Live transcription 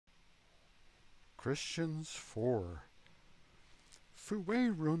Christians 4.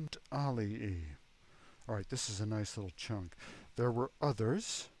 Fuerunt alii. All right, this is a nice little chunk. There were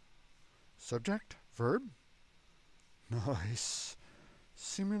others. Subject, verb. Nice.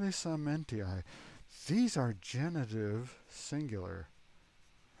 Similis amentiae. These are genitive singular.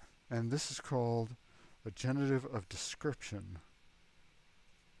 And this is called a genitive of description.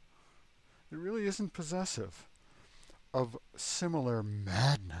 It really isn't possessive. Of similar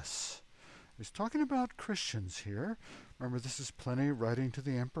madness. He's talking about Christians here. Remember, this is Pliny writing to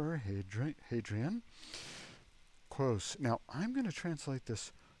the Emperor Hadrian. Quos. Now, I'm going to translate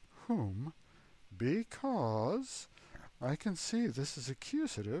this whom because I can see this is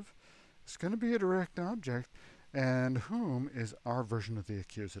accusative. It's going to be a direct object, and whom is our version of the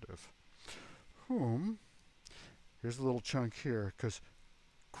accusative. Whom, here's a little chunk here, because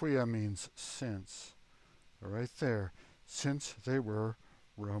quia means since. Right there, since they were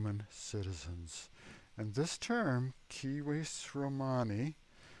Roman citizens. And this term, civis Romani,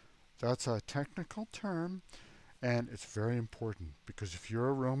 that's a technical term, and it's very important because if you're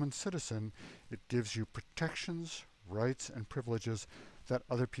a Roman citizen, it gives you protections, rights, and privileges that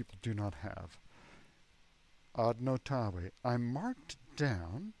other people do not have. Ad notave, I marked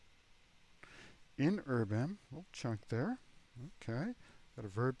down in urbem, little chunk there, okay, got a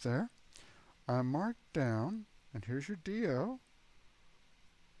verb there. I marked down, and here's your DO.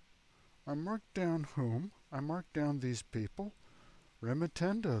 I marked down whom? I marked down these people.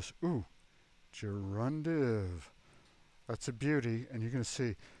 Remittendos. Ooh, gerundive. That's a beauty, and you're going to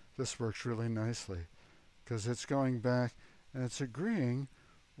see this works really nicely because it's going back and it's agreeing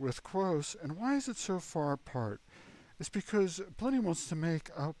with quos. And why is it so far apart? It's because Pliny wants to make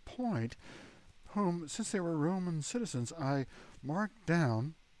a point whom, since they were Roman citizens, I marked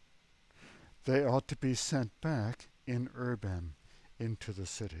down they ought to be sent back in urbem, into the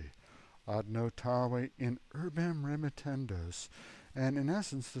city. Ad notave in urbem remittendos. And in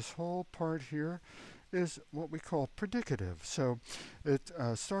essence, this whole part here is what we call predicative. So it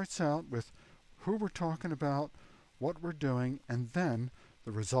starts out with who we're talking about, what we're doing, and then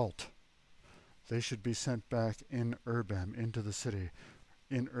the result. They should be sent back in urbem, into the city.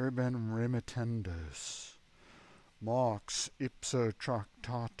 In urbem remittendos. Mox ipso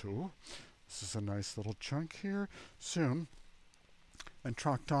tractatu. This is a nice little chunk here. Soon. And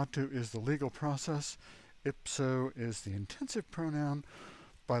tractatu is the legal process. Ipso is the intensive pronoun.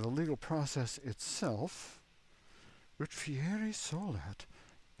 By the legal process itself. Ut fieri solet.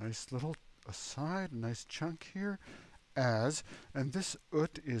 Nice little aside, nice chunk here. As, and this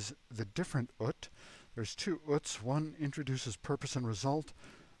ut is the different ut. There's two uts. One introduces purpose and result.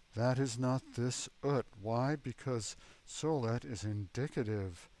 That is not this ut. Why? Because solet is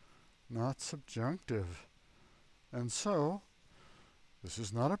indicative, not subjunctive. And so, this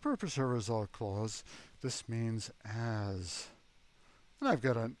is not a purpose or result clause. This means as. And I've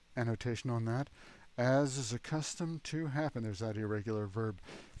got an annotation on that. As is accustomed to happen. There's that irregular verb.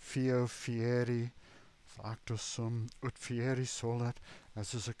 Fio fieri, factus sum, ut fieri solet,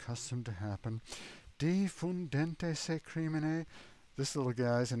 as is accustomed to happen. Diffundente se crimine. This little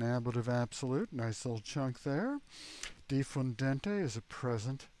guy's an ablative absolute. Nice little chunk there. Diffundente is a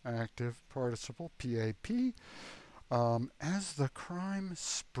present active participle, PAP. As the crime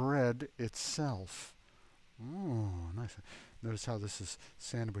spread itself. Oh, nice. Notice how this is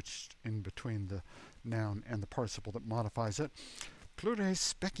sandwiched in between the noun and the participle that modifies it. Plures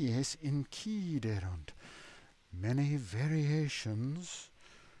species inciderunt. Many variations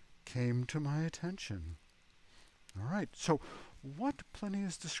came to my attention. All right, so what Pliny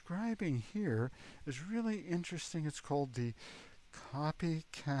is describing here is really interesting. It's called the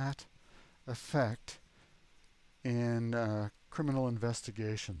copycat effect in criminal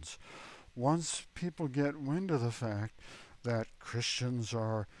investigations. Once people get wind of the fact that Christians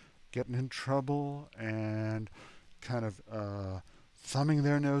are getting in trouble and kind of thumbing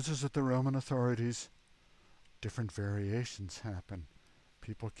their noses at the Roman authorities, different variations happen.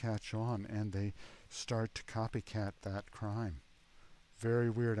 People catch on and they start to copycat that crime.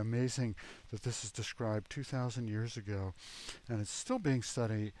 Very weird. Amazing that this is described 2,000 years ago, and it's still being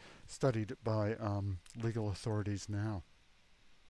studied by legal authorities now.